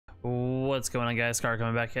What's going on, guys? Scar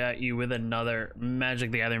coming back at you with another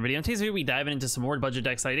Magic the Gathering video. In today's video, we diving into some more budget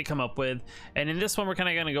decks that I did come up with, and in this one we're kind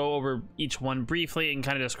of going to go over each one briefly and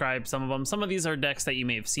kind of describe some of them. Some of these are decks that you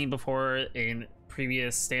may have seen before in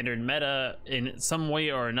previous standard meta in some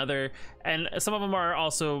way or another, and some of them are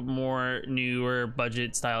also more newer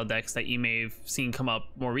budget style decks that you may have seen come up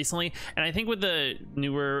more recently. And I think with the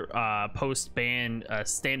newer post-ban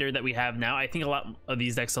standard that we have now, I think a lot of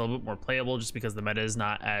these decks are a little bit more playable just because the meta is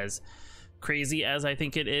not as crazy as I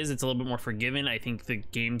think it is. It's a little bit more forgiving. I think the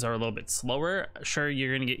games are a little bit slower. Sure,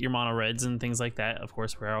 you're gonna get your mono reds and things like that. Of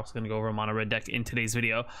course, we're also gonna go over a mono red deck in today's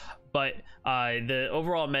video, but the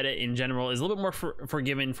overall meta in general is a little bit more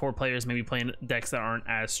forgiving for players maybe playing decks that aren't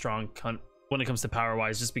as strong when it comes to power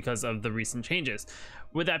wise, just because of the recent changes.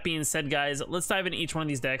 With that being said, guys, let's dive into each one of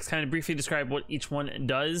these decks, kind of briefly describe what each one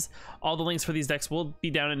does. All the links for these decks will be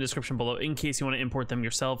down in the description below in case you want to import them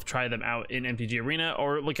yourself, try them out in MTG Arena,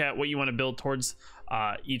 or look at what you want to build towards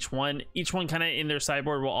each one. Each one kind of in their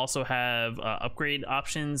sideboard will also have upgrade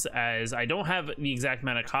options, as I don't have the exact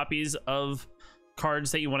amount of copies of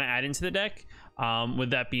cards that you want to add into the deck. With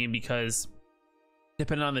that being because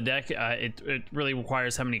depending on the deck, it really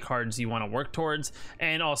requires how many cards you want to work towards,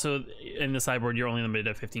 and also in the sideboard you're only limited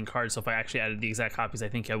to 15 cards. So if I actually added the exact copies I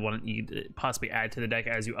think I want you to possibly add to the deck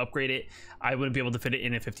as you upgrade it, I wouldn't be able to fit it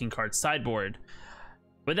in a 15 card sideboard.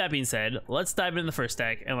 With that being said, let's dive into the first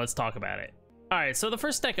deck and let's talk about it. All right, so the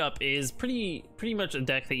first deck up is pretty much a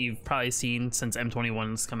deck that you've probably seen since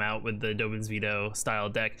M21's come out with the Dobin's Veto style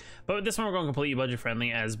deck. But with this one, we're going completely budget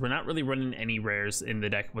friendly, as we're not really running any rares in the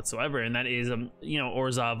deck whatsoever, and that is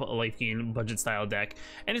Orzhov Lifegain budget style deck.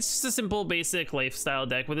 And it's just a simple basic lifestyle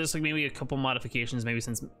deck with just like maybe a couple modifications, maybe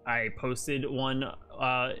since I posted one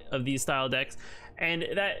of these style decks. And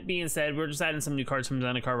that being said, we're just adding some new cards from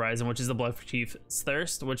Zendikar Rising, which is the Blood Chief's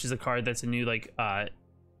Thirst, which is a card that's a new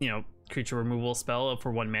creature removal spell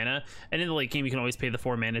for 1 mana, and in the late game you can always pay the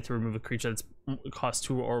 4 mana to remove a creature that's cost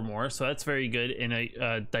 2 or more, so that's very good in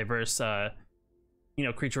a diverse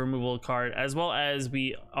creature removal card. As well as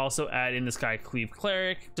we also add in the Sky Cleave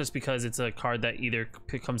Cleric, just because it's a card that either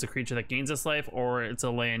becomes a creature that gains us life, or it's a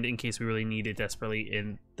land in case we really need it desperately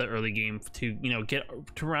in the early game to get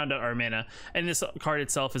to round out our mana. And this card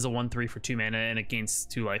itself is a 1/3 for 2 mana, and it gains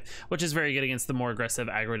 2 life, which is very good against the more aggressive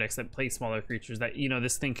aggro decks that play smaller creatures that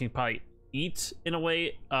this thing can probably eat in a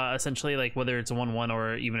way, essentially, like whether it's a 1/1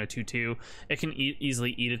 or even a 2/2, it can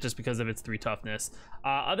easily eat it just because of its 3 toughness.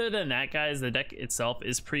 Other than that, guys, the deck itself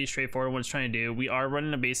is pretty straightforward what it's trying to do. We are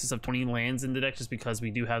running a basis of 20 lands in the deck just because we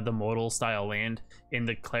do have the modal style land in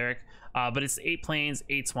the cleric, but it's 8 plains,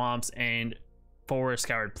 8 swamps, and 4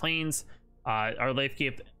 scoured plains. Our life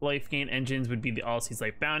gain engines would be the All Seas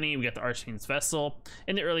Life Bounty. We got the Archfiend's Vessel.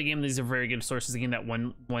 In the early game, these are very good sources to gain that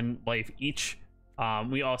one life each.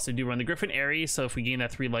 We also do run the Griffin Aerie, so if we gain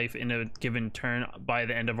that 3 life in a given turn, by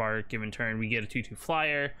the end of our given turn, we get a 2/2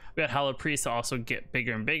 flyer. We got Hallowed Priest to also get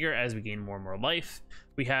bigger and bigger as we gain more and more life.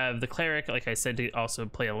 We have the Cleric, like I said, to also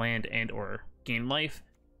play a land and or gain life.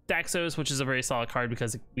 Daxos, which is a very solid card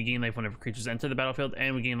because we gain life whenever creatures enter the battlefield,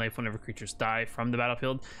 and we gain life whenever creatures die from the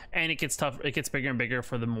battlefield. And it gets tough, it gets bigger and bigger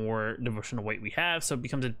for the more devotional weight we have, so it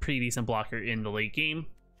becomes a pretty decent blocker in the late game.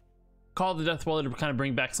 Call the Death Dweller to kind of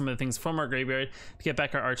bring back some of the things from our graveyard, to get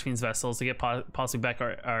back our Archfiend's Vessels, to get possibly back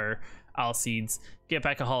our Alseeds, get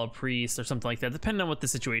back a Hollow Priest or something like that, depending on what the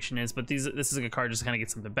situation is. But this is a good card just to kind of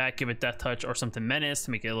get something back, give it Death Touch or something Menace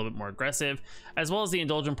to make it a little bit more aggressive, as well as the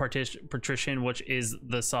Indulgent Patrician, which is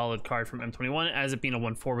the solid card from M21, as it being a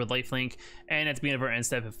 1/4 with lifelink, and at the beginning of our end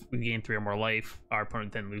step, if we gain 3 or more life, our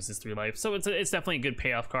opponent then loses 3 life. So it's definitely a good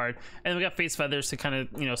payoff card. And we got Face Feathers to kind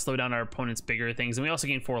of slow down our opponent's bigger things, and we also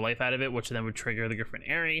gain 4 life out of it, which then would trigger the Griffin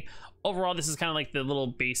Aerie. Overall, this is kind of like the little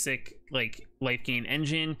basic life gain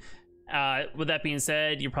engine. With that being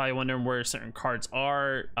said, you're probably wondering where certain cards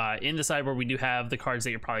are. In the sideboard, we do have the cards that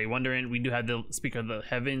you're probably wondering. We do have the Speaker of the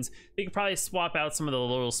Heavens. You could probably swap out some of the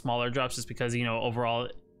little smaller drops just because, overall,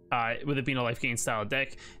 with it being a life gain style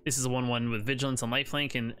deck, this is a 1/1 with Vigilance and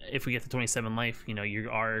Lifelink, and if we get to 27 life, you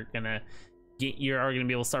are gonna be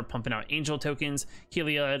able to start pumping out angel tokens.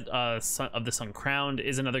 Heliod of the Sun Crowned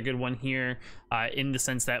is another good one here, in the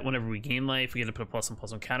sense that whenever we gain life, we get to put a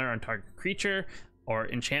 +1/+1 counter on target creature or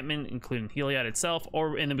enchantment, including Heliod itself,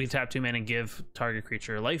 and then we tap 2 mana and give target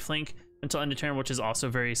creature lifelink until end of turn, which is also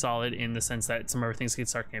very solid in the sense that some other things can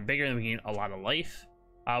start getting bigger and we gain a lot of life,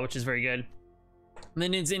 which is very good.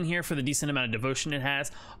 Linden's in here for the decent amount of devotion it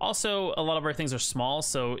has. Also, a lot of our things are small,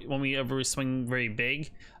 so when we ever swing very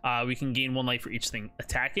big, we can gain 1 life for each thing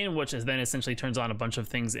attacking, which is then essentially turns on a bunch of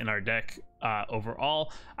things in our deck.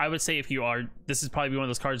 Overall, I would say if you are, this is probably one of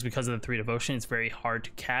those cards because of the 3 devotion, it's very hard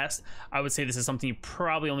to cast. I would say this is something you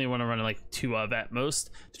probably only want to run like 2 of at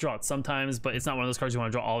most to draw it sometimes, but it's not one of those cards you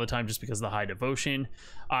want to draw all the time just because of the high devotion.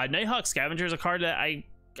 Nighthawk Scavenger is a card that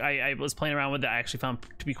I was playing around with that I actually found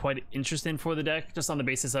to be quite interesting for the deck, just on the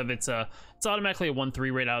basis of it's automatically a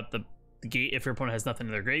 1/3 right out the gate if your opponent has nothing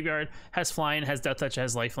in their graveyard, has flying, has death touch,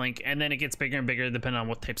 has lifelink, and then it gets bigger and bigger depending on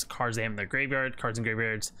what types of cards they have in their graveyard. Cards in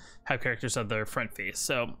graveyards have characters of their front face,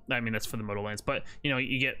 so I mean that's for the modal lands, but you know,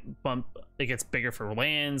 you get it gets bigger for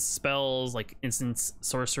lands, spells, like instants,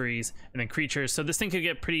 sorceries, and then creatures. So this thing could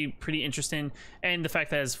get pretty interesting, and the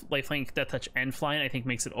fact that it has lifelink, death touch, and flying I think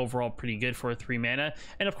makes it overall pretty good for a 3 mana.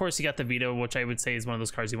 And of course you got the veto, which I would say is one of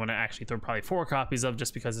those cards you want to actually throw probably 4 copies of,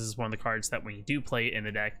 just because this is one of the cards that when you do play it in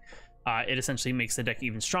the deck, it essentially makes the deck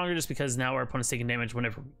even stronger, just because now our opponent's taking damage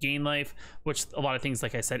whenever we gain life, which a lot of things,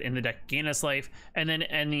 like I said, in the deck gain us life. And then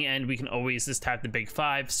in the end, we can always just tap the big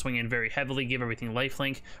 5, swing in very heavily, give everything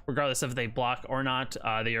lifelink, regardless if they block or not.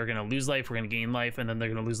 They are going to lose life, we're going to gain life, and then they're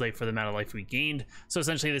going to lose life for the amount of life we gained. So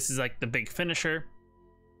essentially, this is like the big finisher.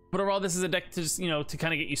 But overall, this is a deck to just, you know, to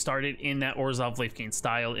kind of get you started in that Orzhov Lifegain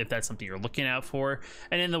style, if that's something you're looking out for.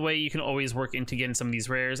 And in the way you can always work into getting some of these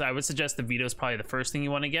rares, I would suggest the veto is probably the first thing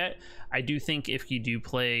you want to get. I do think if you do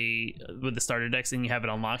play with the starter decks and you have it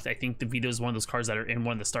unlocked, I think the veto is one of those cards that are in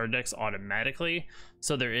one of the starter decks automatically.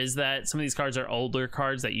 So there is that. Some of these cards are older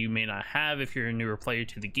cards that you may not have if you're a newer player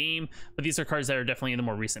to the game, but these are cards that are definitely in the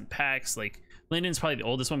more recent packs. Like Linden's probably the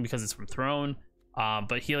oldest one because it's from Throne,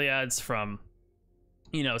 but Heliod's from,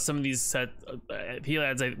 you know, some of these set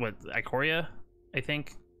Heliod's, what, Ikoria, I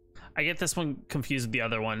think. I get this one confused with the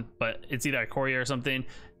other one, but it's either Ikoria or something.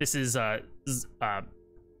 This is right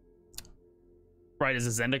as a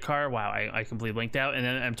Zendikar. Wow, I completely blinked out. And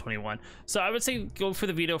then M21. So I would say go for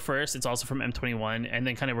the veto first. It's also from M21, and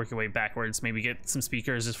then kind of work your way backwards. Maybe get some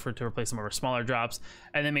speakers just to replace some of our smaller drops,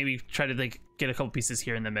 and then maybe try to like get a couple pieces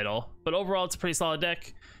here in the middle. But overall, it's a pretty solid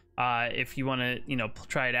deck. If you want to, you know,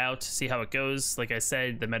 try it out, see how it goes. Like I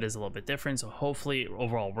said, the meta is a little bit different, so hopefully it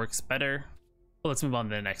overall works better. But let's move on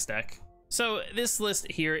to the next deck. So this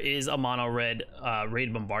list here is a mono red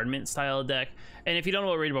Red Bombardment style deck, and if you don't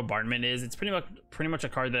know what Red Bombardment is, it's pretty much a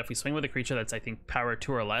card that if we swing with a creature that's, I think, power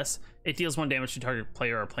 2 or less, it deals 1 damage to target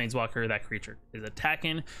player or planeswalker that creature is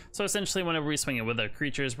attacking. So essentially, whenever we swing it with our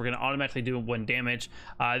creatures, we're going to automatically do 1 damage.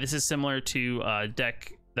 This is similar to a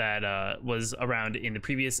deck that was around in the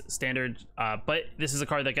previous standard, but this is a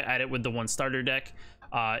card that got added with the 1 starter deck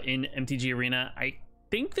in MTG Arena. I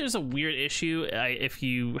think there's a weird issue. If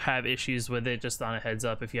you have issues with it, just on a heads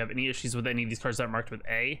up, if you have any issues with any of these cards that are marked with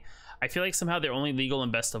A, I feel like somehow they're only legal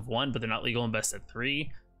in best of 1, but they're not legal in best of 3.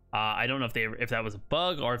 I don't know if that was a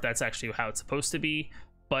bug or if that's actually how it's supposed to be.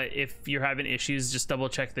 But if you're having issues, just double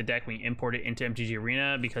check the deck when you import it into MTG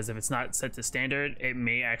Arena, because if it's not set to standard, it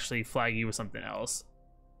may actually flag you with something else.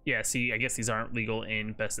 Yeah, see, I guess these aren't legal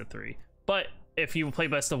in best of 3. But if you play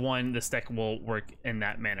best of 1, this deck will work in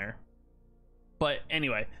that manner. But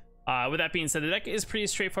anyway, with that being said, the deck is pretty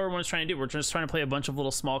straightforward what it's trying to do. We're just trying to play a bunch of little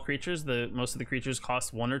small creatures. Most of the creatures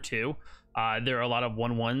cost 1 or 2. There are a lot of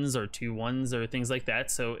 1/1s or 2/1s or things like that.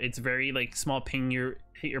 So it's very like small ping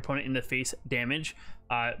hit your opponent in the face damage.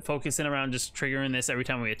 Focusing around just triggering this every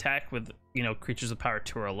time we attack with, you know, creatures with power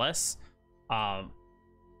 2 or less.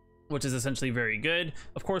 Which is essentially very good.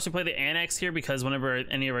 Of course, we play the Annex here because whenever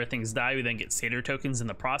any of our things die, we then get Satyr tokens in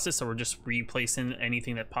the process, so we're just replacing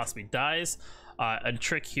anything that possibly dies. A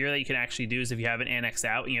trick here that you can actually do is if you have an Annex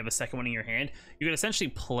out and you have a second one in your hand, you can essentially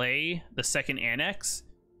play the second Annex.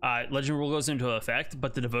 Legend Rule goes into effect,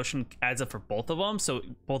 but the devotion adds up for both of them, so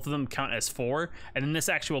both of them count as 4, and then this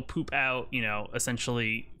actually will poop out, you know,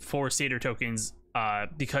 essentially 4 Satyr tokens,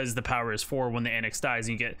 because the power is 4 when the Annex dies,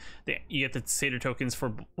 and you get the Satyr tokens for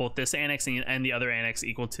both this Annex and the other Annex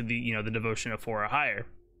equal to the, you know, the devotion of 4 or higher.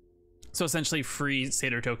 So essentially free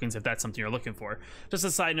Satyr tokens if that's something you're looking for. Just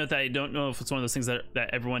a side note that I don't know if it's one of those things that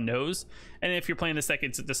everyone knows, and if you're playing this deck,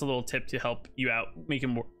 it's just a little tip to help you out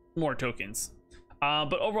making more tokens.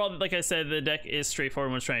 But overall, like I said, the deck is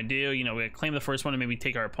straightforward what it's trying to do. You know, we claim the first one and maybe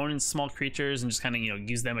take our opponent's small creatures and just kind of, you know,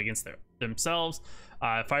 use them against themselves.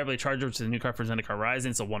 Fireblade Charger, which is a new card for Zendikar Rising.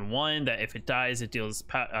 It's a 1/1 that if it dies, it deals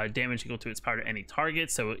damage equal to its power to any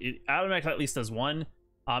target. So it automatically at least does 1.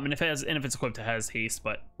 And if it's equipped, it has haste.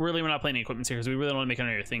 But really, we're not playing any equipment here because we really don't want to make any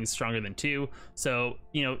of your things stronger than 2. So,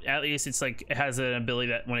 you know, at least it's like it has an ability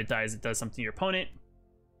that when it dies, it does something to your opponent.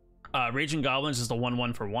 Raging Goblins is a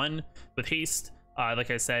 1/1 for 1 with haste.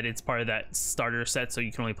 Like I said, it's part of that starter set, so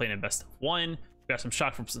you can only play in a best of one. Got some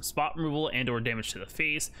shock from some spot removal and or damage to the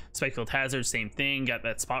face. Spikefield Hazard, same thing, got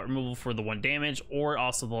that spot removal for the 1 damage, or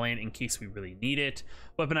also the land in case we really need it.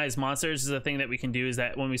 Weaponized monsters is a thing that we can do, is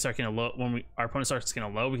that when we start getting a low, our opponent starts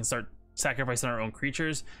getting a low, we can start sacrificing our own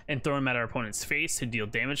creatures and throw them at our opponent's face to deal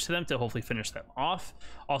damage to them to hopefully finish them off.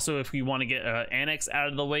 Also, if we want to get Annex out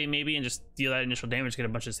of the way maybe and just deal that initial damage, get a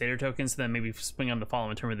bunch of Satyr tokens, then maybe swing on the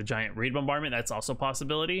following turn with the giant Red Bombardment, that's also a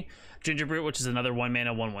possibility. Gingerbrute, which is another 1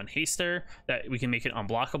 mana 1/1 haster that we can make it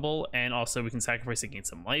unblockable, and also we can sacrifice it, gain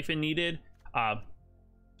some life if needed.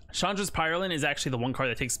 Chandra's Pyrolin is actually the one card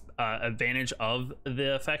that takes advantage of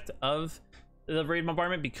the effect of the Red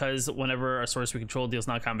Bombardment, because whenever a source we control deals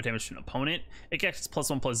non-combat damage to an opponent, it gets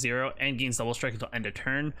 +1/+0 and gains double strike until end of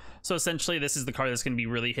turn. So essentially this is the card that's going to be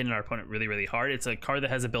really hitting our opponent really hard. It's a card that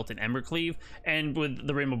has a built-in Embercleave, and with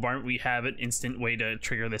the Red Bombardment we have an instant way to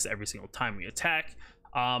trigger this every single time we attack.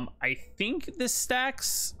 I think this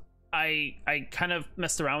stacks. I kind of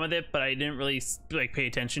messed around with it, but I didn't really like pay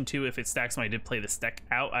attention to if it stacks when I did play this deck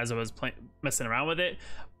out as I was messing around with it.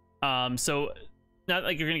 So not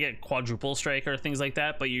like you're gonna get quadruple strike or things like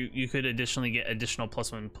that, but you could additionally get additional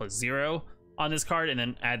 +1/+0 on this card, and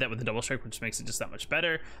then add that with the double strike, which makes it just that much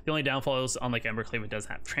better. The only downfall is, unlike Embercleave, it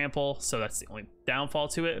doesn't have trample, so that's the only downfall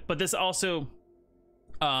to it. But this also,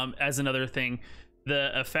 as another thing,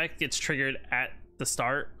 the effect gets triggered at the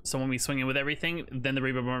start, so when we swing in with everything, then the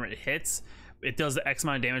Red Bombardment hits, it does the X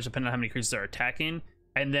amount of damage depending on how many creatures are attacking,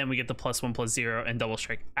 and then we get the +1/+0 and double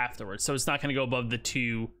strike afterwards. So it's not going to go above the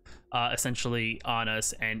 2 essentially on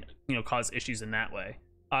us and, you know, cause issues in that way.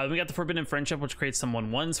 We got the Forbidden Friendship, which creates some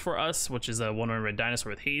 1/1s for us, which is a 1/1 red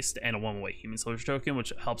dinosaur with haste and a 1/1 white human soldier token,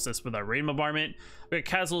 which helps us with our Red Bombardment. We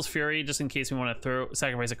got Kazul's Fury, just in case we want to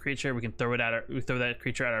sacrifice a creature, we can throw it at we throw that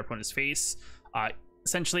creature at our opponent's face.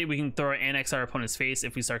 Essentially we can throw Annex our opponent's face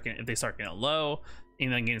if they start getting low,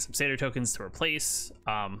 and then getting some Satyr tokens to replace.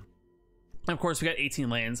 Of course, we got 18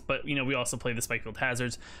 lands, but, you know, we also play the Spikefield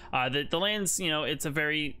Hazards. The lands, you know, it's a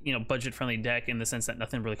very, you know, budget-friendly deck in the sense that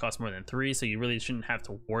nothing really costs more than 3, so you really shouldn't have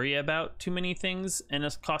to worry about too many things and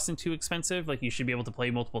it's costing too expensive. Like, you should be able to play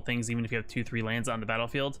multiple things even if you have 2-3 lands on the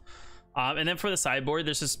battlefield. And then for the sideboard,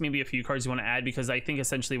 there's just maybe a few cards you want to add, because I think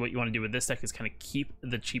essentially what you want to do with this deck is kind of keep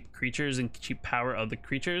the cheap creatures and cheap power of the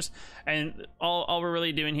creatures. And all we're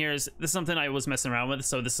really doing here is, this is something I was messing around with,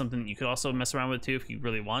 so this is something that you could also mess around with too if you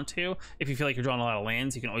really want to. If you feel like you're drawing a lot of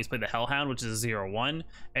lands, you can always play the Hellhound, which is a 0/1,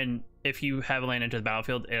 and if you have a land enter the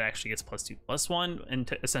battlefield, it actually gets +2/+1,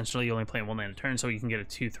 and essentially you only play 1 land a turn, so you can get a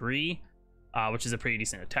 2/3. Which is a pretty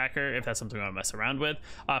decent attacker if that's something you want to mess around with.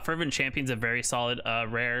 Fervent Champion's a very solid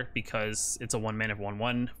rare, because it's a 1 mana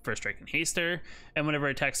 1/1 first strike and haster, and whenever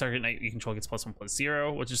it attacks target knight you control gets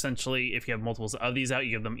 +1/+0, which essentially, if you have multiples of these out,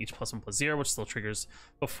 you give them each +1/+0, which still triggers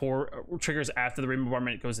after the Red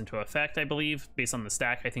Bombardment goes into effect, I believe, based on the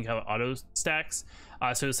stack. I think how it auto stacks.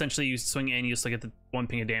 So essentially you swing in, you still get the 1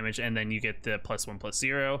 ping of damage, and then you get the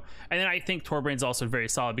 +1/+0. And then I think Torbrain's also very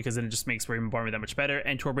solid, because then it just makes Red Bombardment that much better,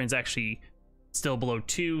 and Torbrain's actually still below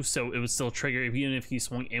 2, so it would still trigger even if you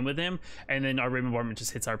swung in with him, and then our Red Bombardment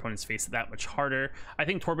just hits our opponent's face that much harder. I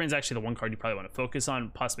think Torbrain's actually the one card you probably want to focus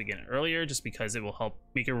on, possibly getting it earlier, just because it will help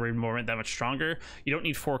make a Red Bombardment that much stronger. You don't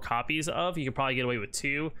need 4 copies of, you could probably get away with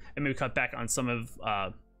 2, and maybe cut back on some of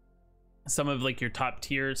like your top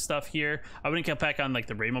tier stuff here. I wouldn't cut back on like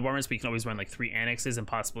the Red Bombardments, but you can always run like 3 Annexes and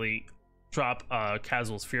possibly drop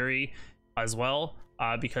Kazul's Fury as well.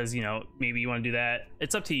 Because, you know, maybe you want to do that.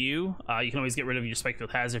 It's up to you. You can always get rid of your Spikefield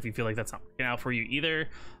Hazard if you feel like that's not working out for you either.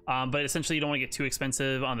 But essentially you don't want to get too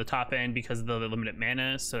expensive on the top end because of the limited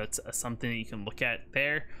mana, so that's something that you can look at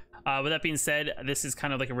there. With that being said, this is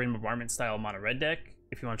kind of like a Red Bombardment style mono red deck.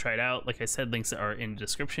 If you want to try it out, like I said, links are in the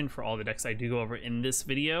description for all the decks I do go over in this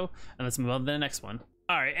video. And let's move on to the next one.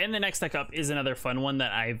 All right, and the next deck up is another fun one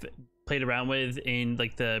that I've played around with in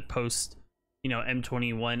like the post, you know,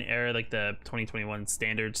 M21 era, like the 2021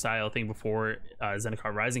 standard style thing before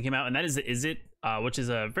Zendikar Rising came out, and that is the Izzet, which is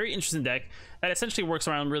a very interesting deck that essentially works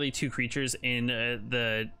around really 2 creatures in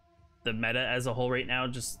the meta as a whole right now,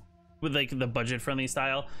 just with like the budget friendly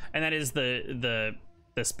style, and that is the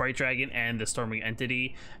Sprite Dragon and the Stormwing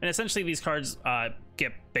Entity. And essentially these cards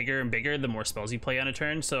get bigger and bigger the more spells you play on a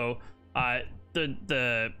turn. So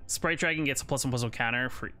the Sprite Dragon gets a +1/+1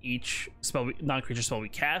 counter for each non-creature spell we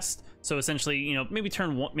cast. So essentially, you know, maybe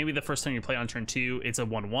turn 1, maybe the first time you play on turn 2, it's a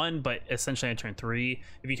 1/1, but essentially on turn 3,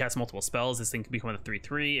 if you cast multiple spells, this thing can become a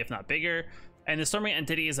 3/3, if not bigger. And the Storming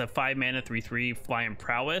Entity is a 5 mana 3/3 fly and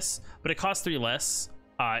prowess, but it costs 3 less.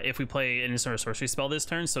 if we play an instant or sorcery spell this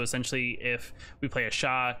turn. So essentially, if we play a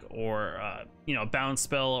shock or you know, a bounce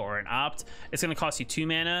spell or an opt, it's going to cost you 2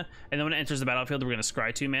 mana, and then when it enters the battlefield, we're going to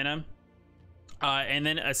scry 2 mana. And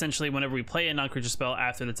then essentially whenever we play a non-creature spell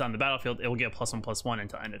after that's on the battlefield, it will get +1/+1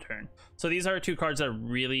 until end of turn. So these are 2 cards that are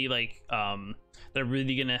really like they're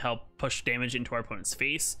really gonna help push damage into our opponent's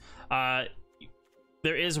face.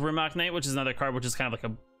 There is Rimrock Knight, which is another card which is kind of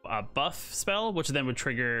like a buff spell, which then would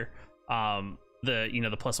trigger the, you know,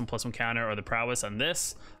 the +1/+1 counter or the prowess on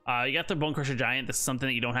this. You got the Bone Crusher Giant. This is something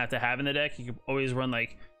that you don't have to have in the deck. You can always run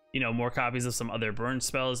like, you know, more copies of some other burn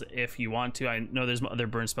spells if you want to. I know there's other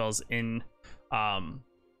burn spells in and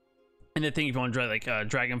the thing, if you want to try like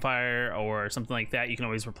Dragonfire or something like that, you can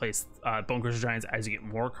always replace Bone Crusher Giants as you get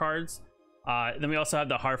more cards. Then we also have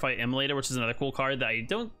the Heartfight Immolator, which is another cool card that I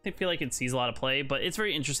don't feel like it sees a lot of play, but it's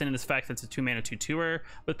very interesting in this fact that it's a 2 mana 2/2er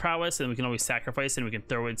with prowess, and we can always sacrifice it, and we can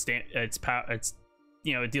throw its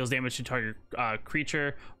you know, it deals damage to target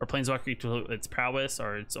creature or planeswalker to its prowess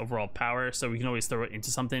or its overall power, so we can always throw it into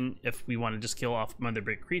something if we want to just kill off one of their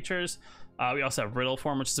big creatures. We also have Riddle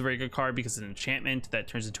Form, which is a very good card because it's an enchantment that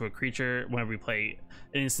turns into a creature whenever we play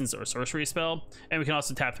an instance or sorcery spell, and we can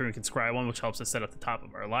also tap through and can scry one, which helps us set up the top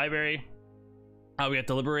of our library. We got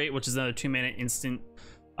Deliberate, which is another 2 mana instant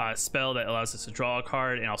spell that allows us to draw a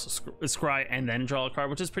card and also scry and then draw a card,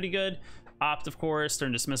 which is pretty good. Opt, of course,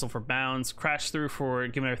 Stern Dismissal for bounds, Crash Through for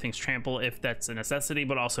giving everything's trample if that's a necessity,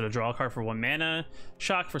 but also to draw a card for 1 mana,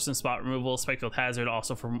 Shock for some spot removal, Spikefield Hazard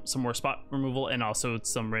also for some more spot removal, and also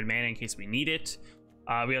some red mana in case we need it.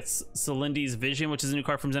 We got Celindi's Vision, which is a new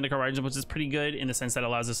card from Zendikar Origins, which is pretty good in the sense that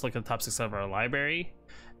allows us to look at the top 6 of our library.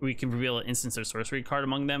 We can reveal an instance or sorcery card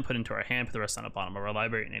among them, put into our hand, put the rest on the bottom of our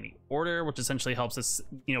library in any order, which essentially helps us,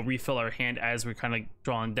 you know, refill our hand as we're kind of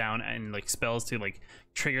drawing down and like spells to like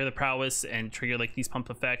trigger the prowess and trigger like these pump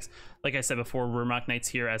effects. Like I said before, Rimrock Knight's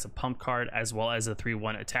here as a pump card as well as a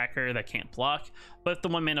 3/1 attacker that can't block, but the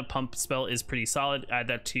 1 mana pump spell is pretty solid. Add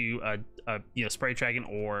that to a you know, Sprite Dragon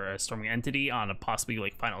or a Storming Entity on a possibly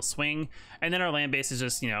like final swing, and then our land base is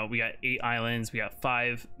just, you know, we got 8 islands, we got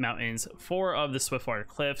 5 mountains, 4 of the Swiftwater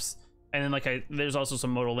Cliffs, and then there's also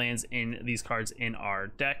some modal lands in these cards in our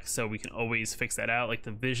deck, so we can always fix that out, like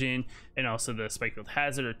the Vision and also the Spikefield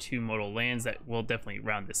Hazard are 2 modal lands that will definitely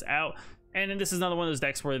round this out. And then this is another one of those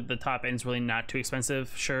decks where the top end's really not too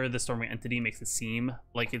expensive. Sure, the Storming Entity makes it seem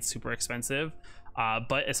like it's super expensive,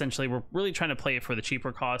 but essentially we're really trying to play it for the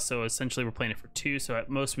cheaper cost, so essentially we're playing it for 2, so at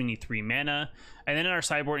most we need 3 mana. And then in our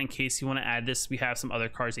sideboard, in case you want to add this, we have some other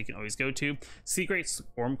cards that you can always go to. Seagate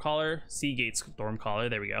Stormcaller,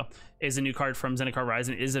 there we go, is a new card from Zendikar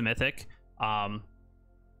Rising. It is a mythic.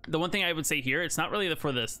 The one thing I would say here, it's not really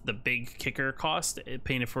for the big kicker cost,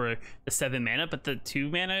 paying it for the 7 mana, but the 2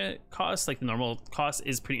 mana cost, like the normal cost,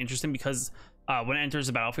 is pretty interesting because when it enters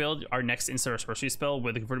the battlefield, our next instant or sorcery spell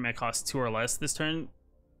with the converted mana cost 2 or less this turn,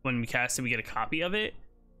 when we cast it, we get a copy of it.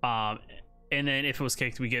 And then if it was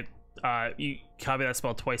kicked, we get you copy that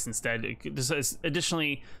spell twice instead. There's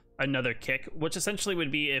additionally another kick, which essentially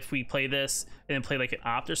would be if we play this and then play like an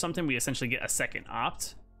opt or something, we essentially get a second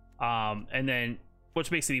opt, and then which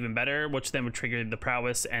makes it even better, which then would trigger the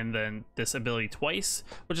prowess and then this ability twice,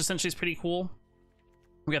 which essentially is pretty cool.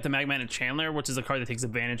 We got the Magma Chandler, which is a card that takes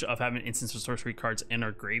advantage of having instance or sorcery cards in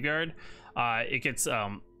our graveyard. It gets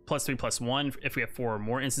 +3/+1 if we have 4 or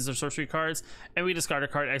more instance or sorcery cards, and we discard a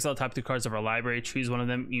card, exile top 2 cards of our library, choose one of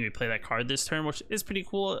them, you may play that card this turn, which is pretty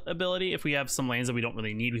cool ability. If we have some lands that we don't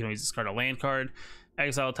really need, we can always discard a land card,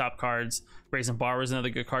 exile top cards. Brazen Borrower is another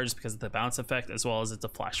good card just because of the bounce effect, as well as it's a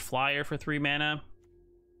flash flyer for 3 mana.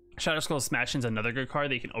 Shadow Skull Smash is another good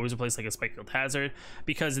card that you can always replace like a Spikefield Hazard,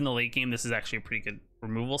 because in the late game this is actually a pretty good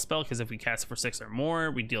removal spell, because if we cast it for 6 or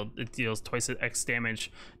more, it deals twice X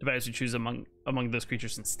damage divided as we choose among those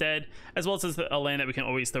creatures instead, as well as a land that we can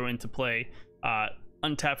always throw into play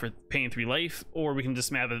untapped for paying 3 life, or we can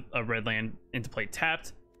just have a red land into play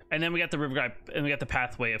tapped. And then we got the River Guy, and we got the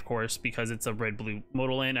Pathway, of course, because it's a red-blue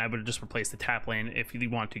modal land. I would just replace the tap land if you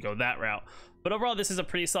want to go that route. But overall, this is a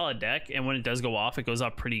pretty solid deck, and when it does go off, it goes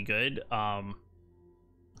off pretty good. And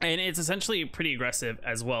it's essentially pretty aggressive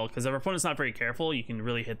as well, because if our opponent's not very careful, you can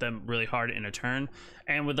really hit them really hard in a turn.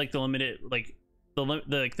 And with like the limited, like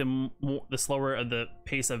the slower of the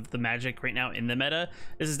pace of the magic right now in the meta,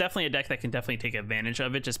 this is definitely a deck that can definitely take advantage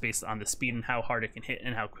of it, just based on the speed and how hard it can hit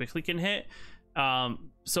and how quickly it can hit.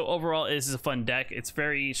 So overall, this is a fun deck. It's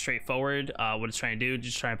very straightforward. What it's trying to do,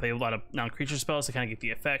 just trying to play a lot of non-creature spells to kind of get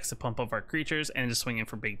the effects to pump up our creatures and just swing in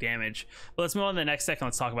for big damage. But let's move on to the next deck and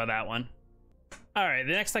let's talk about that one. All right,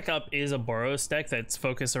 the next deck up is a Boros deck that's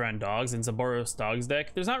focused around dogs, and it's a Boros dogs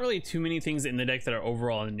deck. There's not really too many things in the deck that are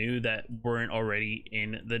overall new that weren't already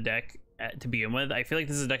in the deck to begin with. I feel like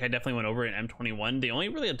this is a deck I definitely went over in M21. The only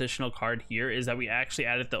really additional card here is that we actually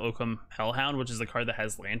added the Occam Hellhound, which is the card that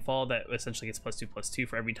has landfall that essentially gets +2/+2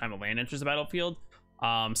 for every time a land enters the battlefield.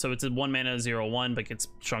 So it's a 1 mana 0/1, but gets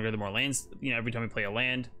stronger the more lands, you know, every time we play a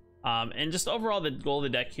land. And just overall, the goal of the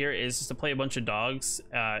deck here is just to play a bunch of dogs.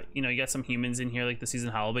 You know, you got some humans in here like the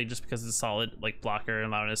Seasoned Hallowblade, just because it's a solid like blocker,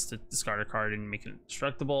 allowing us to discard a card and make it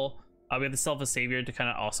indestructible. We have the Self of Savior to kind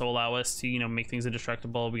of also allow us to, you know, make things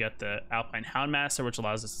indestructible. We got the Alpine Houndmaster, which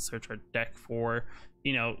allows us to search our deck for,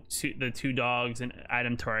 you know, the 2 dogs and add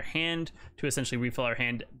them to our hand to essentially refill our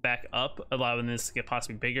hand back up, allowing this to get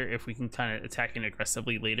possibly bigger if we can kind of attack it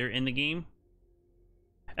aggressively later in the game.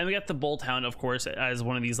 And we got the Bolt Hound, of course, as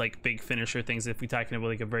one of these like big finisher things. If we attack it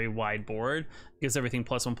with like a very wide board, gives everything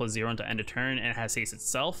 +1/+0 until end of turn, and it has haste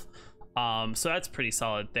itself. So that's pretty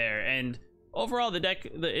solid there. And overall, the deck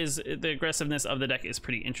the aggressiveness of the deck is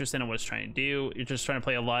pretty interesting in what it's trying to do. You're just trying to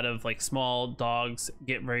play a lot of like small dogs,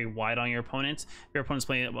 get very wide on your opponents. If your opponent's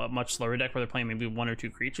playing a much slower deck where they're playing maybe 1 or 2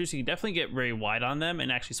 creatures, you can definitely get very wide on them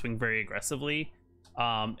and actually swing very aggressively.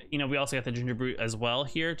 You know, we also got the Ginger Brute as well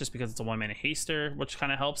here, just because it's a 1 mana haster, which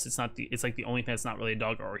kind of helps. It's like the only thing that's not really a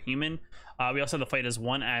dog or a human. We also have the Fight as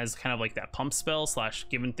 1 as kind of like that pump spell /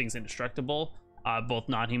 giving things indestructible, both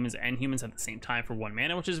non-humans and humans at the same time for 1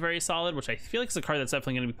 mana, which is very solid, which I feel like is a card that's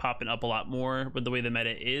definitely going to be popping up a lot more with the way the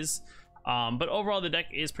meta is. But overall, the deck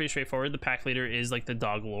is pretty straightforward. The pack leader is like the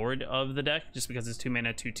dog lord of the deck, just because it's 2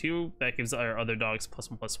 mana 2/2. That gives our other dogs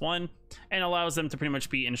 +1/+1 and allows them to pretty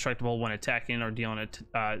much be indestructible when attacking or dealing it.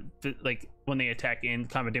 Like when they attack in,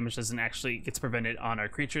 combat damage doesn't actually gets prevented on our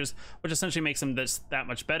creatures, which essentially makes them that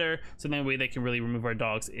much better. So the only way they can really remove our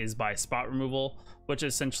dogs is by spot removal, which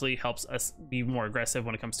essentially helps us be more aggressive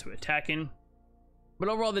when it comes to attacking. But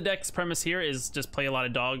overall, the deck's premise here is just play a lot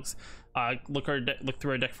of dogs, look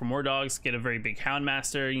through our deck for more dogs, get a very big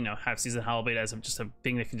Houndmaster, you know, have Seasoned Hallowblade as just a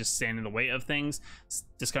thing that can just stand in the way of things,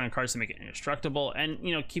 discarding cards to make it indestructible, and,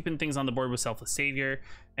 you know, keeping things on the board with Selfless Savior,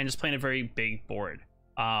 and just playing a very big board.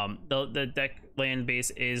 The deck land base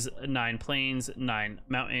is 9 plains, 9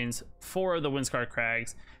 mountains, 4 of the Windscar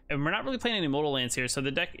Crags, and we're not really playing any modal lands here, so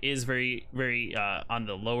the deck is very on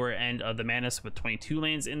the lower end of the mana with 22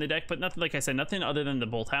 lands in the deck, but nothing, like I said, nothing other than the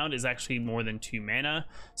Bolt Hound is actually more than 2 mana,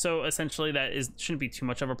 so essentially that shouldn't be too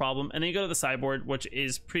much of a problem. And then you go to the sideboard, which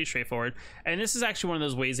is pretty straightforward, and this is actually one of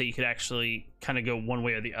those ways that you could actually kind of go one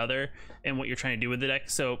way or the other in what you're trying to do with the deck.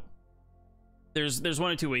 So there's 1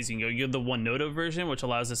 or 2 ways you can go. You have the Winota version, which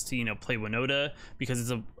allows us to, you know, play Winota because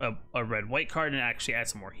it's a red-white card and actually add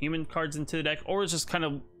some more human cards into the deck, or it's just kind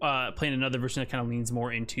of playing another version that kind of leans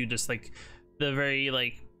more into just like the very,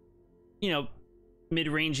 like, you know,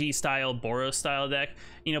 mid-rangey style Boros style deck,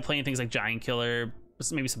 you know, playing things like Giant Killer,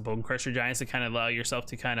 maybe some Bone Crusher Giants to kind of allow yourself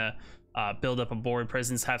to kind of build up a board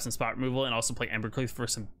presence, have some spot removal, and also play Embercleave for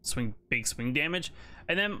some big swing damage.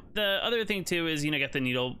 And then the other thing too is, you know, get the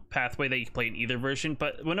Needle pathway that you can play in either version.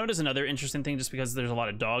 But Winota is another interesting thing, just because there's a lot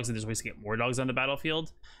of dogs and there's ways to get more dogs on the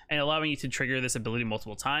battlefield, and allowing you to trigger this ability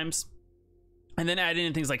multiple times. And then add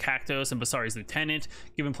in things like Haktos and Basari's Lieutenant,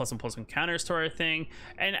 giving +1/+1 counters to our thing.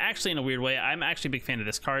 And actually, in a weird way, I'm actually a big fan of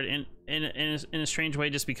this card in a strange way,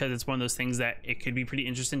 just because it's one of those things that it could be pretty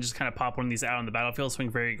interesting. Just kind of pop one of these out on the battlefield, swing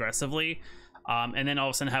very aggressively, and then all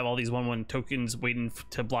of a sudden have all these 1/1 tokens waiting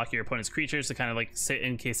to block your opponent's creatures to kind of like sit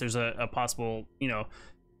in case there's a possible, you know,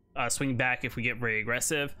 swing back if we get very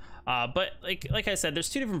aggressive. But like I said, there's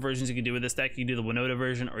 2 different versions you can do with this deck. You can do the Winota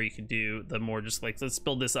version, or you could do the more just like, let's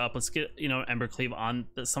build this up, let's get, you know, Embercleave on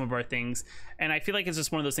some of our things. And I feel like it's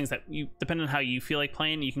just one of those things that you, depending on how you feel like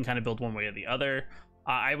playing, you can kind of build one way or the other.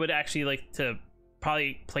 I would actually like to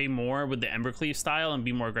probably play more with the Embercleave style and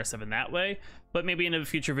be more aggressive in that way, but maybe in a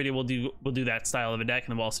future video we'll do that style of a deck,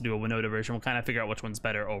 and then we'll also do a Winota version. We'll kind of figure out which one's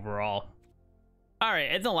better overall. All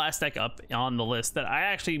right, and the last deck up on the list that I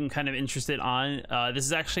actually am kind of interested on, this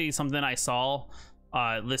is actually something I saw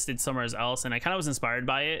listed somewhere else, and I kind of was inspired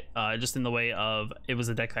by it, just in the way of it was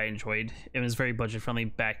a deck I enjoyed. It was very budget friendly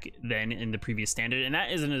back then in the previous standard, and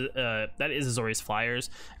that is Azorious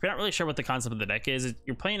Flyers. If you're not really sure what the concept of the deck is,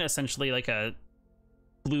 you're playing essentially like a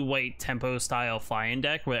blue-white tempo style fly-in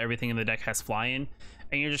deck where everything in the deck has fly-in,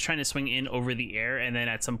 and you're just trying to swing in over the air, and then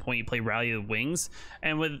at some point you play Rally of the Wings.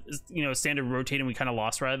 And with, you know, standard rotating, we kind of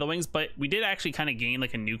lost Rally of the Wings, but we did actually kind of gain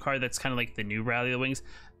like a new card that's kind of like the new Rally of the Wings,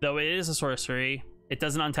 though it is a sorcery. It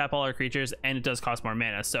doesn't untap all our creatures, and it does cost more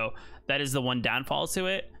mana, so that is the one downfall to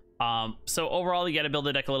it. So overall, you got to build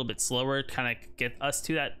the deck a little bit slower to kind of get us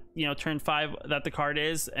to that you know, turn 5 that the card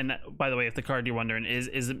is. And that, by the way, if the card you're wondering is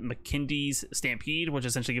McKindy's Stampede, which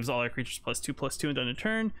essentially gives all our creatures +2/+2 and on a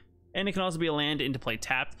turn. And it can also be a land into play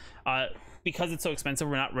tapped. Because it's so expensive,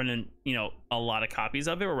 we're not running, you know, a lot of copies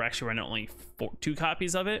of it. We're actually running only 2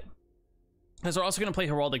 copies of it. Because we're also going to play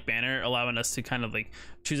Heraldic Banner, allowing us to kind of like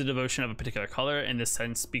choose a devotion of a particular color. In this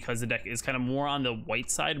sense, because the deck is kind of more on the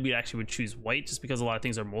white side, we actually would choose white just because a lot of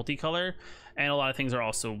things are multicolor and a lot of things are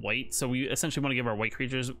also white. So we essentially want to give our white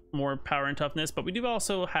creatures more power and toughness, but we do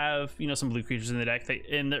also have, you know, some blue creatures in the deck that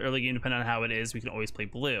in the early game, depending on how it is, we can always play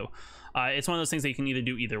blue. It's one of those things that you can either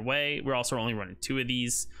do either way. We're also only running 2 of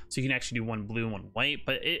these, so you can actually do 1 blue and 1 white,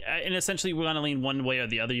 but and essentially we want to lean one way or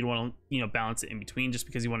the other. You want to, you know, balance it in between, just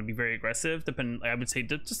because you want to be very aggressive, I would say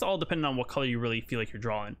just all depending on what color you really feel like you're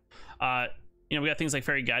drawing. You know, we got things like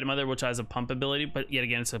Fairy Guide Mother, which has a pump ability, but yet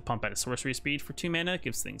again, it's a pump at a sorcery speed for 2 mana. It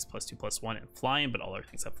gives things +2/+1 and flying, but all our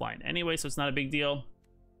things have flying anyway, so it's not a big deal.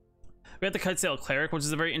 We got the Cutsail Cleric, which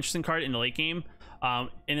is a very interesting card in the late game,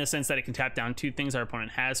 in the sense that it can tap down 2 things our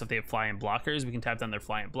opponent has. So if they have flying blockers, we can tap down their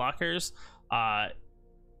flying blockers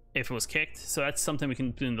if it was kicked. So that's something we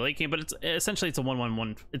can do in the late game, but it's essentially it's a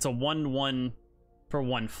 1/1/1. It's a 1/1 for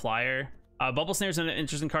 1 flyer. Bubble Snare is an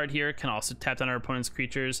interesting card here. Can also tap down our opponent's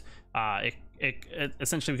creatures. It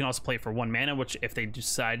essentially we can also play for 1 mana, which if they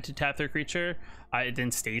decide to tap their creature, it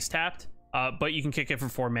then stays tapped. But you can kick it for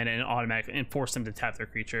 4 mana and automatically and force them to tap their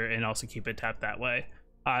creature and also keep it tapped that way.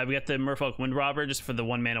 We got the Merfolk Wind Robber just for the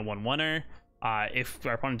 1 mana 1/1er. If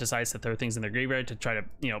our opponent decides to throw things in their graveyard to try to,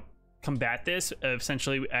 you know, combat this,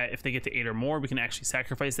 essentially if they get to 8 or more, we can actually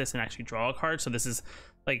sacrifice this and actually draw a card. So this is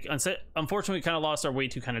like, unfortunately we kind of lost our way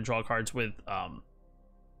to kind of draw cards with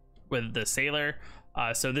the Sailor.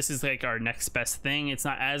 So this is like our next best thing. It's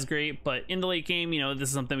not as great, but in the late game, you know, this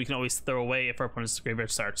is something we can always throw away if our opponent's graveyard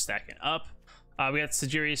starts stacking up. We got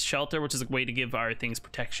Azorious Shelter, which is a way to give our things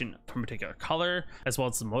protection from a particular color, as well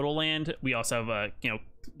as the modal land. We also have you know,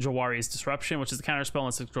 Jawari's Disruption, which is a counter spell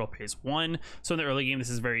and 6 control pays 1. So in the early game, this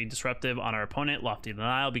is very disruptive on our opponent. Lofty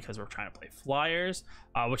Denial, because we're trying to play flyers,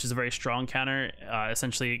 which is a very strong counter.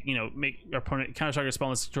 Essentially, you know, make our opponent counter target spell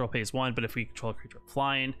and 6 control pays 1, but if we control a creature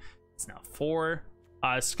flying, it's now 4.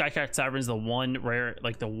 Skycat Sovereign is the 1 rare,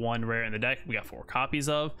 like the 1 rare in the deck. We got 4 copies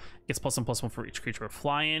of. Gets +1/+1 for each creature we're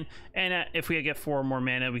flying. And if we get 4 more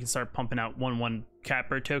mana, we can start pumping out 1/1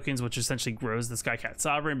 Catbird tokens, which essentially grows the Skycat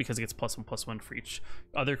Sovereign because it gets +1/+1 for each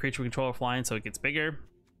other creature we control or flying, so it gets bigger.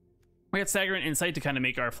 We got Staggering Insight to kind of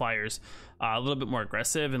make our flyers a little bit more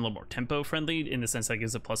aggressive and a little more tempo friendly, in the sense that it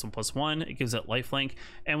gives it +1/+1. It gives it lifelink,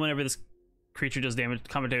 and whenever this creature does damage,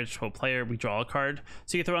 combat damage to a player, we draw a card.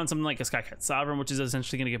 So you can throw on something like a Skycat Sovereign, which is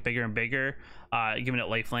essentially going to get bigger and bigger, giving it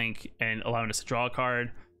lifelink and allowing us to draw a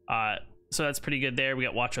card. So that's pretty good there. We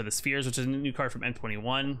got Watcher of the Spheres, which is a new card from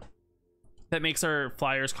N21 that makes our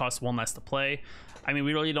flyers cost 1 less to play. I mean,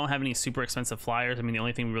 we really don't have any super expensive flyers. I mean, the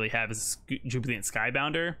only thing we really have is Jubilant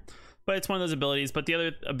Skybounder, but it's one of those abilities. But the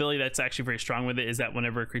other ability that's actually very strong with it is that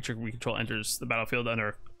whenever a creature we control enters the battlefield under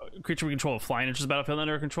a creature we control flying enters the battlefield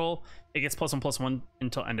under our control, it gets +1/+1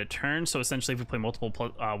 until end of turn. So essentially, if we play multiple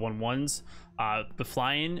 1/1s, the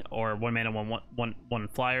flying or 1 mana 1/1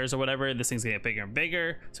 flyers or whatever, this thing's gonna get bigger and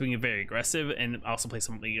bigger. So we can get very aggressive and also play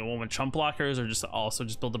some, you know, 1/1 chump blockers, or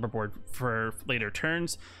just build up our board for later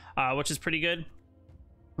turns, which is pretty good.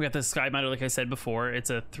 We got the Sky Minder, like I said before. It's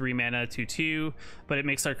a 3 mana 2/2, but it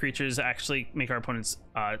makes our creatures actually make our opponent's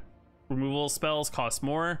removal spells cost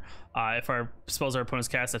more. If our spells our opponents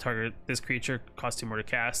cast that target this creature, cost 2 more to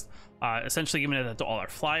cast. Essentially giving it to all our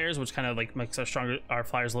flyers, which kind of like makes our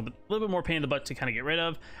flyers a little bit more pain in the butt to kind of get rid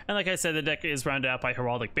of. And like I said, the deck is rounded out by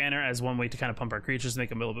Heraldic Banner as one way to kind of pump our creatures to make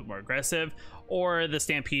them a little bit more aggressive, or the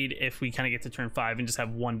Stampede if we kind of get to turn 5 and just have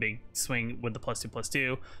one big swing with the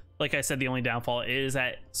 +2/+2. Like I said, the only downfall is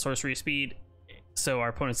at sorcery speed, so our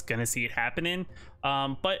opponent's gonna see it happening.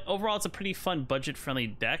 But overall, it's a pretty fun budget-friendly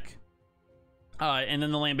deck. And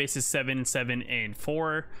then the land base is 7, 7, and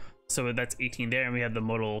 4. So that's 18 there, and we have the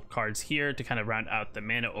modal cards here to kind of round out the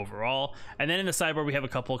mana overall. And then in the sideboard, we have a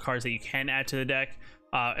couple of cards that you can add to the deck.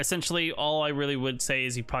 Essentially, all I really would say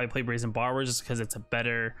is you probably play Brazen Borrowers just because it's a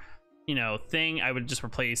better, you know, thing. I would just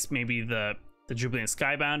replace maybe the Jubilant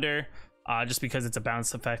Skybounder, just because it's a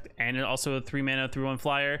bounce effect and it also a 3 mana 3/1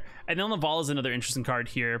 flyer. And then Laval is another interesting card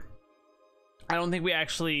here. I don't think we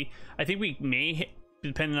actually, I think we may,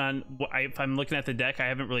 depending on what if I'm looking at the deck, I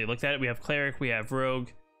haven't really looked at it. We have Cleric, we have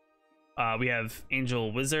Rogue, we have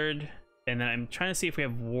Angel Wizard, and then I'm trying to see if we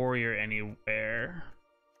have Warrior anywhere.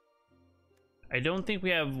 I don't think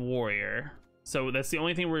we have Warrior, so that's the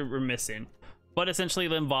only thing we're missing. But essentially,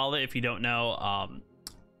 Limvala, if you don't know,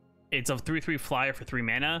 it's a 3/3 flyer for 3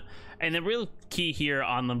 mana, and the real key here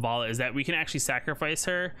on Limvala is that we can actually sacrifice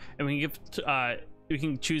her, and we can give we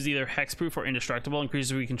can choose either hexproof or indestructible.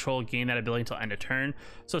 Increases we control gain that ability until end of turn.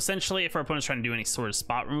 So essentially, if our opponent's trying to do any sort of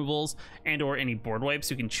spot removals and or any board wipes,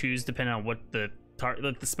 we can choose depending on what the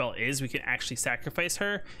spell is. We can actually sacrifice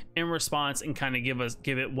her in response and kind of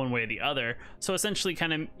give it one way or the other. So essentially,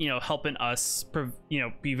 kind of, you know, helping us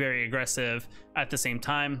be very aggressive at the same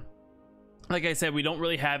time. Like I said, we don't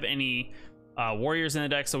really have any warriors in the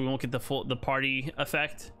deck, so we won't get the party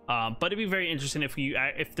effect, but it'd be very interesting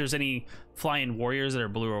if there's any flying warriors that are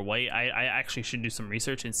blue or white. I actually should do some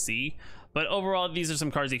research and see, but overall these are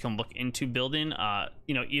some cards you can look into building,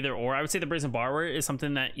 you know, either or. I would say the Brazen Borrower is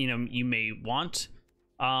something that, you know, you may want.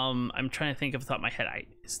 I'm trying to think off the top of my head,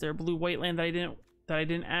 is there a blue white land that I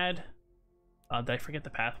didn't add? Did I forget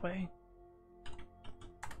the pathway?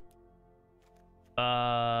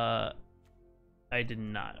 I did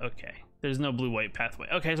not. Okay, there's no blue-white pathway.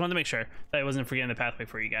 Okay, I just wanted to make sure that I wasn't forgetting the pathway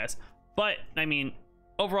for you guys. But I mean,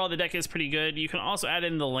 overall the deck is pretty good. You can also add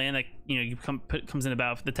in the land that, you know, comes in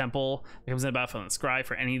about the temple, it comes in about from the scry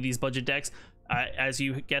for any of these budget decks as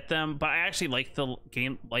you get them. But I actually like the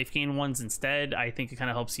life gain ones instead. I think it kind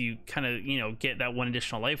of helps you kind of, you know, get that one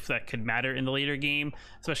additional life that could matter in the later game,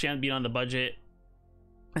 especially on being on the budget.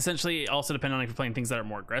 Essentially, also depending on if you're playing things that are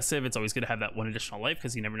more aggressive, it's always good to have that one additional life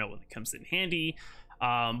because you never know when it comes in handy.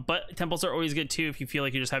 But temples are always good too if you feel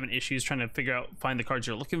like you're just having issues trying to find the cards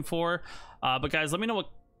you're looking for. But guys, let me know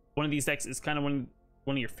what one of these decks is kind of one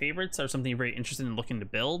of your favorites or something you're very interested in looking to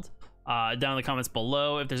build. Down in the comments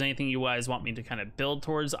below, if there's anything you guys want me to kind of build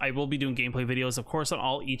towards. I will be doing gameplay videos, of course,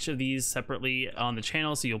 on each of these separately on the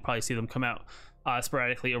channel, so you'll probably see them come out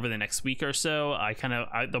sporadically over the next week or so.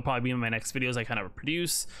 They'll probably be in my next videos I kind of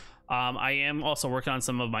produce. I am also working on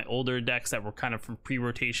some of my older decks that were kind of from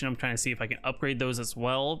pre-rotation. I'm trying to see if I can upgrade those as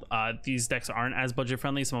well. These decks aren't as budget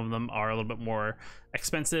friendly. Some of them are a little bit more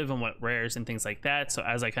expensive and what rares and things like that. So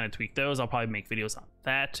as I kind of tweak those, I'll probably make videos on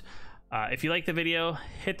that. If you like the video,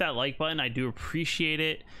 hit that like button. I do appreciate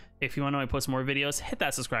it. If you want to know I post more videos, hit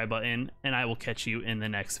that subscribe button, and I will catch you in the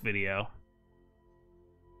next video.